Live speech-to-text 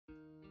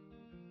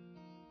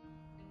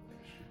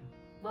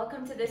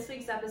Welcome to this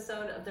week's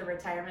episode of the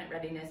Retirement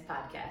Readiness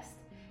podcast.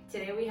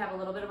 Today we have a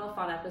little bit of a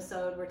fun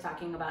episode. We're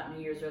talking about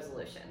New Year's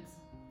resolutions.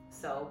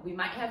 So we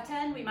might have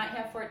 10, we might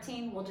have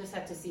 14. We'll just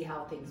have to see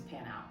how things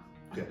pan out.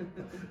 Yeah.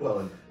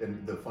 Well,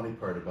 and the funny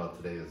part about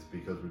today is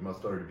because we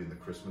must already be in the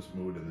Christmas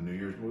mood and the New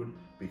Year's mood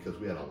because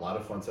we had a lot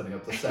of fun setting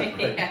up the set,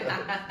 right?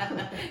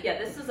 Yeah,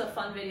 this is a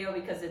fun video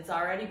because it's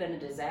already been a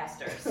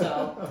disaster,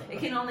 so it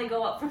can only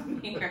go up from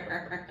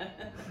here.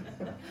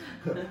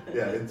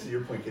 Yeah, and to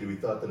your point, Katie, we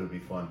thought that it would be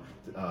fun,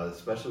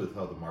 especially with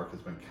how the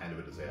market's been kind of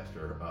a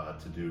disaster,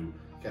 to do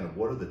kind of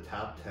what are the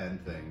top 10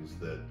 things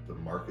that the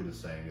market is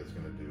saying it's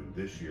going to do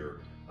this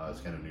year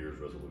as kind of New Year's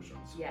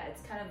resolutions. Yeah,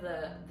 it's kind of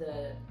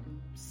the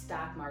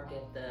stock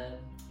market, the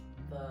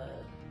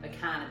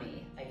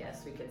economy, I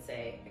guess we could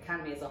say.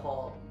 Economy as a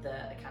whole,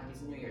 the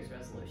economy's New Year's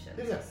resolutions.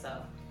 Yeah.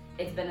 So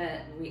it's been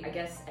I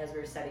guess as we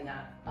were setting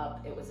up,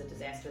 it was a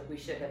disaster. We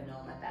should have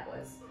known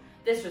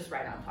this was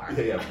right on par.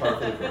 Yeah, par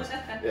for the course.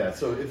 Yeah,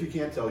 so if you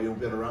can't tell, you've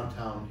been around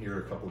town here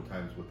a couple of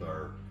times with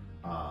our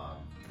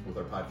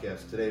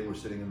podcast. Today we're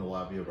sitting in the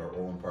lobby of our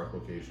Orland Park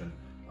location.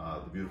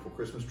 The beautiful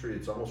Christmas tree.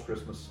 It's almost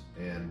Christmas,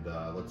 and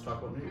let's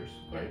talk about New Year's,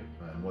 right?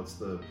 And what's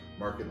the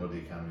market and what the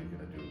economy is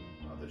going to do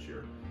this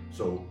year.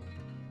 So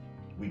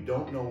we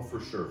don't know for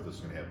sure if this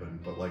is going to happen,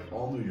 but like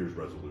all New Year's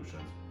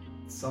resolutions,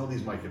 some of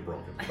these might get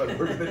broken. But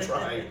we're going to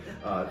try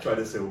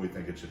to say what we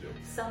think it should do.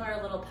 Some are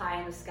a little pie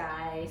in the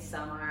sky.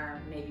 Some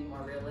are maybe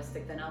more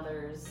realistic than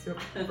others.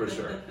 Yep, for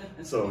sure.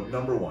 So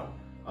number one,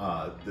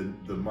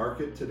 the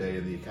market today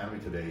and the economy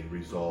today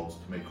resolves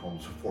to make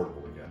homes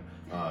affordable again.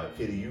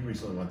 Katie, you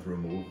recently went through a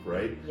move,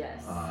 right?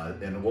 Yes.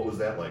 And what was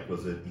that like?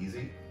 Was it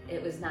easy?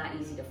 It was not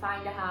easy to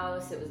find a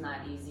house. It was not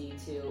easy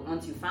to,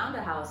 once you found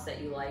a house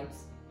that you liked,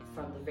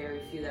 from the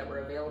very few that were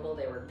available,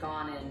 they were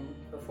gone in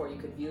before you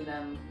could view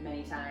them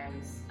many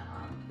times.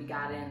 We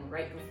got in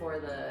right before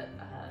the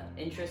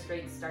interest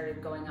rates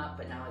started going up,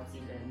 but now it's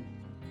even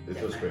It's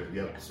just great,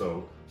 yep. Yeah.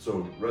 So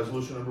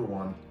resolution number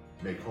one,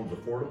 make homes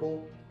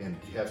affordable and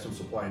have some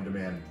supply and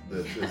demand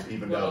that is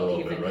evened out a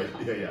little bit, right?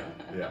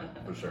 Yeah,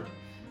 for sure.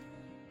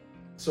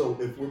 So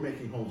if we're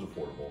making homes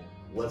affordable,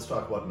 let's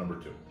talk about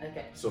number two.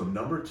 Okay. So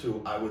number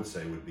two, I would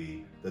say, would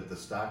be that the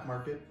stock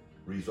market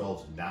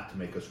resolves not to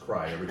make us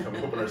cry every time we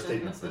open our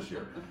statements this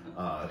year.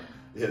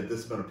 This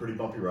has been a pretty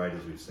bumpy ride,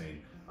 as we've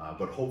seen,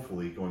 but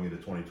hopefully going into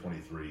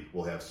 2023,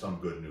 we'll have some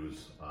good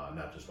news,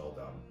 not just all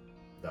down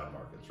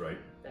markets, right?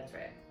 That's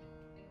right.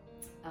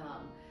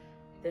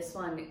 This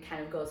one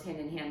kind of goes hand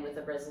in hand with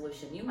a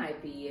resolution you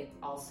might be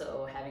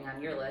also having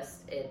on your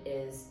list. It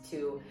is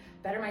to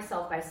better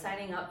myself by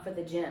signing up for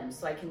the gym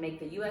so I can make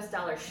the US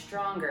dollar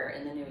stronger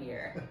in the new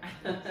year.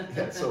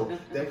 Yeah, so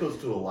that goes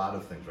to a lot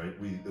of things, right?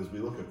 As we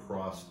look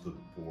across the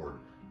board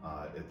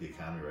at the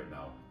economy right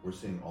now, we're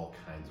seeing all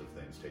kinds of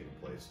things taking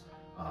place,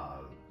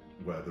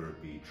 whether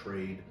it be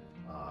trade,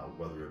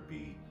 whether it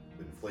be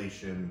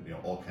inflation,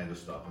 all kinds of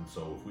stuff. And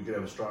so if we could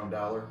have a strong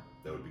dollar,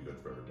 that would be good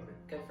for everybody.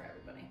 Good for everybody.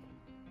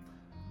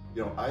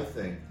 I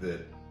think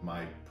that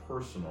my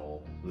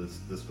personal,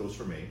 this goes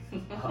for me,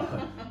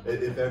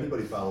 if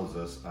anybody follows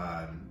us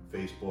on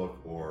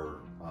Facebook or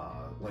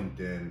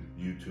LinkedIn,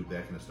 YouTube,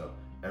 that kind of stuff,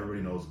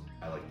 everybody knows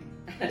I like to eat.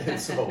 And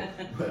so,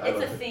 it's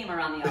a theme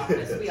around the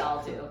office, we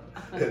all do.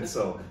 And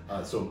so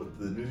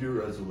the New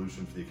Year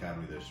resolution for the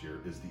economy this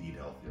year is to eat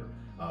healthier,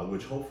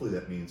 which hopefully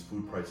that means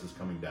food prices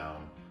coming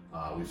down.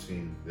 We've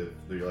seen, if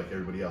you're like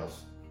everybody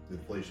else,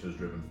 inflation has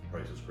driven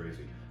prices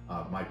crazy.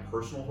 My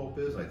personal hope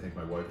is, and I think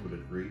my wife would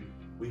agree,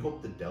 we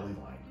hope the deli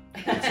line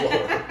gets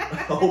lower.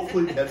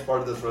 Hopefully that's part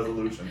of this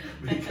resolution,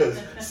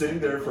 because sitting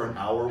there for an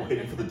hour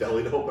waiting for the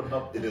deli to open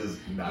up, it is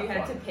not fun. You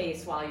have to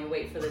pace while you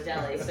wait for the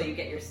deli so you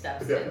get your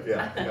steps in.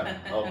 Yeah.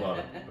 How about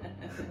it?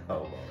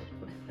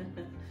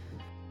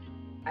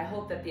 I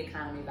hope that the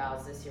economy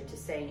vows this year to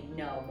say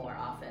no more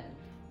often.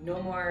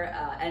 No more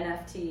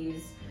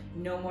NFTs,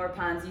 no more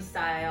Ponzi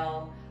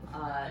style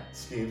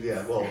schemes.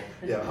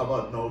 How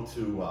about no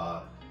to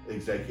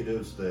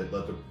executives that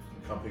let the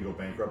company go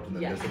bankrupt and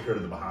then disappear to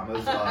the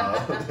Bahamas?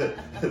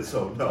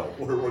 So no,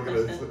 we're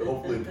going to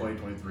hopefully in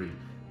 2023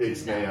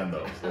 stay on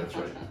those. That's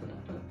right.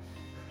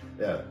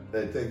 Yeah,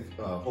 I think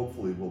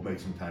hopefully we'll make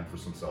some time for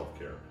some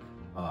self-care,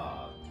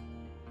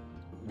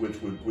 which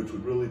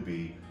would really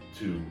be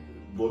to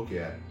look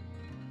at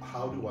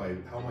how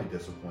am I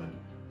disciplined.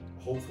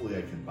 Hopefully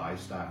I can buy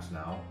stocks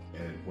now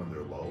and when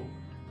they're low,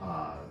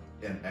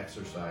 and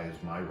exercise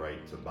my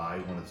right to buy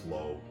when it's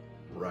low,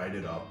 ride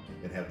it up,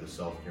 and have the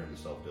self-care and the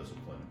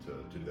self-discipline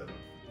to do that on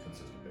a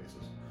consistent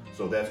basis.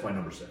 So that's my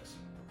number 6.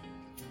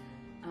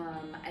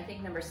 I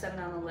think number 7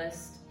 on the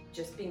list,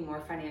 just being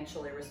more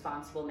financially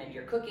responsible. Maybe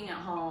you're cooking at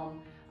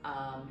home.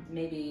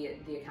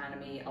 Maybe the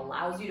economy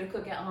allows you to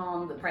cook at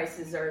home. The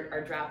prices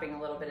are dropping a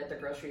little bit at the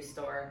grocery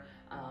store,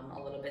 a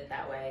little bit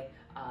that way.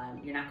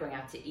 You're not going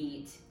out to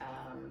eat.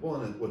 Well,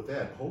 and with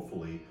that,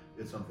 hopefully,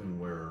 it's something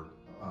where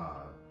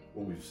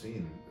what we've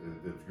seen,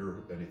 if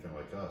you're anything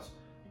like us,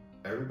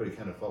 everybody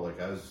kind of felt like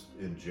I was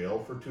in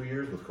jail for 2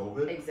 years with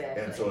COVID.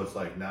 Exactly. And so it's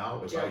like,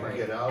 now if I Jailbreak. can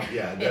get out,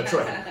 yeah, that's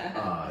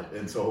right.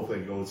 And so hopefully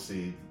I go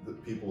see the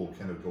people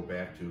kind of go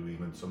back to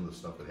even some of the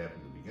stuff that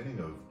happened at the beginning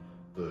of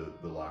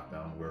the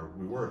lockdown, where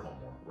we were at home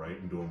more, right,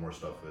 and doing more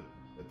stuff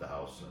at the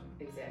house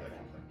and Exactly. that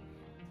kind of thing.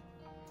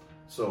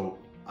 So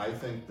I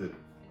think that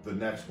the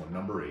next one,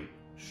 number 8,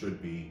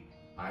 should be,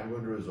 I'm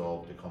going to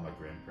resolve to call my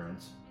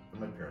grandparents and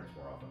my parents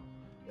more often.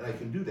 And I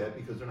can do that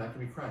because they're not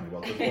going to be crying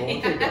about their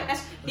 401k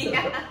balance.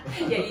 Yeah,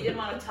 you didn't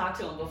want to talk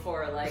to them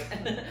before, like,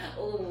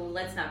 oh,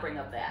 let's not bring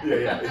up that.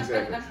 Yeah,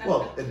 exactly.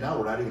 Well, and now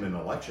we're not even in an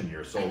election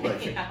year, so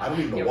like, Yeah, I don't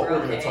even know you're what we're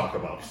going okay. to talk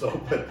about.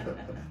 So,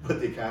 but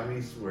the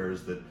economy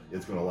swears that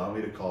it's going to allow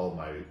me to call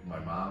my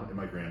mom and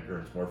my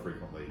grandparents more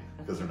frequently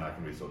because they're not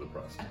going to be so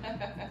depressed.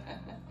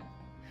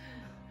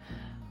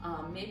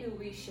 Maybe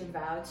we should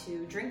vow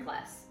to drink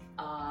less.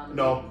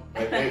 No,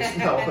 I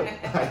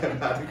am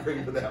not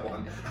agreeing with that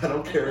one. I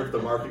don't care if the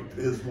market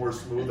is more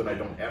smooth and I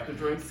don't have to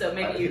drink. So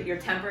maybe your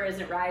temper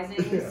isn't rising,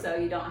 Yeah. so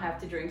you don't have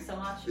to drink so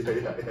much? Yeah,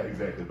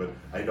 exactly. But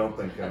I don't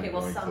think I'm Okay,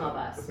 well, going some to. of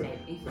us,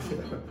 maybe.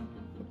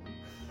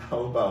 How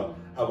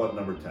about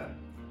number 10?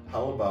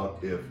 How about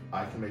if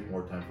I can make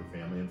more time for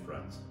family and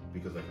friends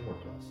because I can work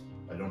less?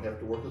 I don't have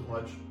to work as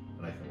much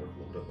and I can work a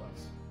little bit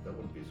less. That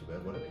wouldn't be so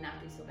bad, would It it? would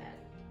not be so bad.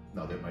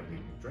 No, that might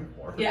make me drink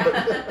more. Yeah.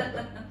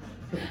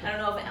 I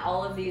don't know if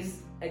all of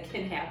these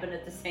can happen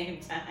at the same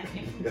time.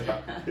 Yeah.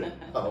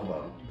 How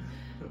about?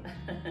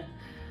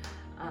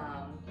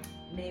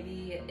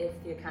 Maybe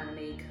if the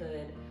economy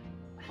could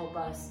help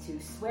us to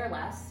swear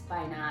less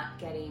by not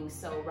getting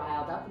so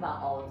riled up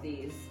about all of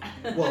these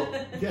Well,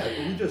 yeah,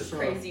 we just saw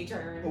crazy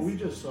terms. Well, we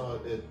just saw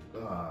it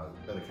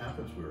at a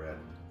conference we were at,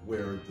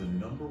 where the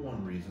number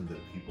one reason that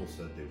people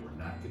said they were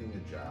not getting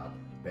a job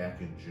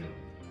back in June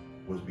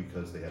was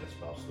because they had a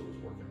spouse that was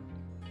working.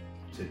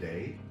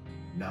 Today,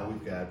 now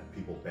we've got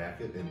people back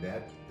at, and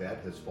that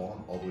has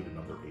fallen all the way to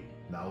number 8.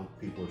 Now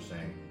people are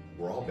saying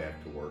we're all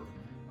back to work.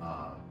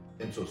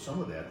 And so some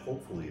of that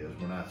hopefully is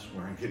we're not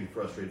swearing, getting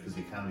frustrated because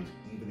the economy's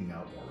evening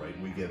out more, right?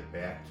 We get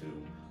back to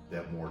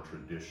that more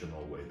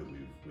traditional way that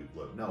we've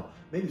lived. Now,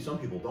 maybe some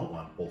people don't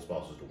want both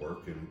spouses to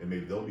work, and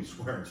maybe they'll be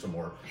swearing some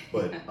more,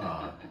 but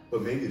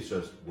maybe it's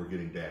just we're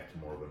getting back to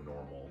more of a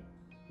normal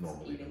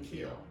even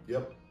keel.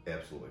 Yep,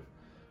 absolutely.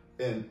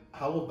 And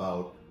how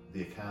about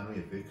the economy,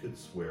 if it could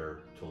swear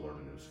to learn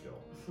a new skill?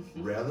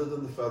 Rather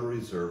than the Federal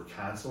Reserve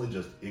constantly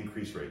just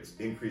increase rates.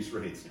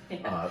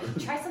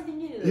 Try something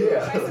new.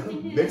 Yeah, Try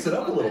something new. mix it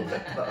up a little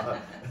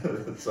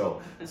bit.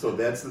 So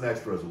that's the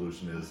next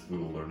resolution, is we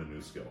will learn a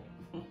new skill.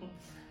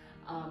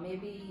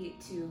 Maybe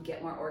to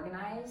get more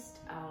organized,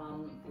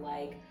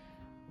 like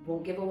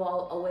won't give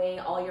away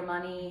all your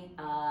money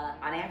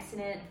on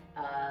accident,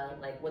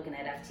 like looking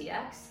at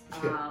FTX,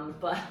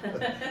 but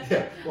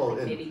Yeah, well,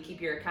 and, maybe keep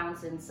your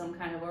accounts in some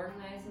kind of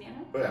organized manner.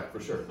 yeah, for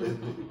sure.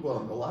 Well,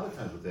 a lot of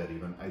times with that,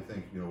 even I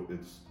think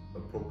it's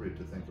appropriate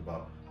to think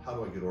about how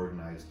do I get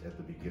organized at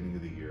the beginning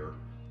of the year.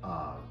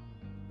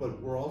 But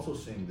we're also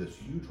seeing this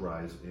huge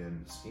rise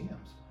in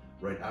scams,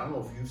 right? I don't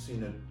know if you've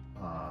seen it,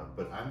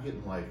 but I'm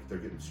getting they're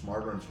getting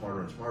smarter and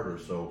smarter and smarter.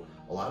 So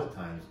a lot of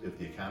times, if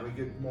the economy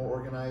gets more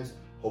organized,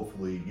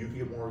 hopefully you can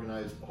get more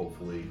organized.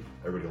 Hopefully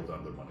everybody will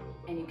have their money a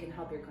little bit. And you can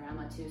help your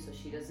grandma too, so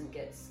she doesn't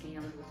get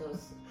scammed with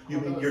those. You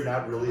mean you're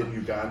not really in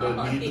Uganda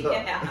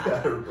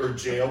Yeah. or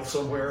jail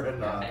somewhere?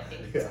 And Right.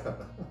 yeah.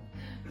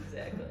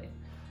 Exactly.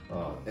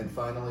 And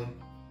finally,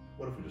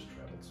 what if we just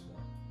traveled some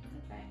more?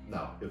 That's right.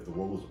 Now, if the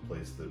world was a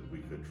place that we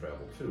could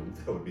travel to,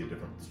 that would be a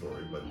different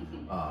story. But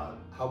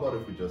how about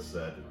if we just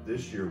said,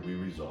 this year we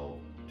resolve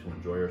to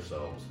enjoy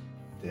ourselves,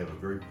 to have a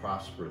very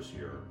prosperous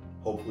year.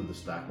 Hopefully the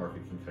stock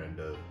market can kind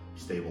of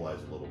stabilize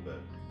a little bit,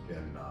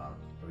 and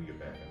we get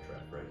back on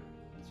track, right?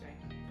 That's right.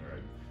 All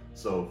right.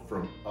 So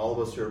from all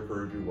of us here at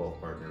Purdue Wealth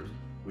Partners,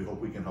 we hope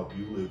we can help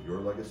you live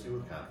your legacy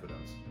with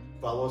confidence.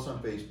 Follow us on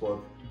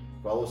Facebook,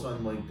 follow us on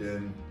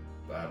LinkedIn,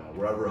 I don't know,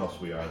 wherever else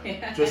we are.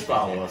 Just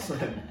follow us.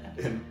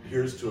 And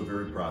here's to a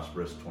very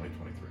prosperous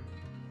 2023.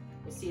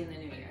 We'll see you in the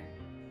new year.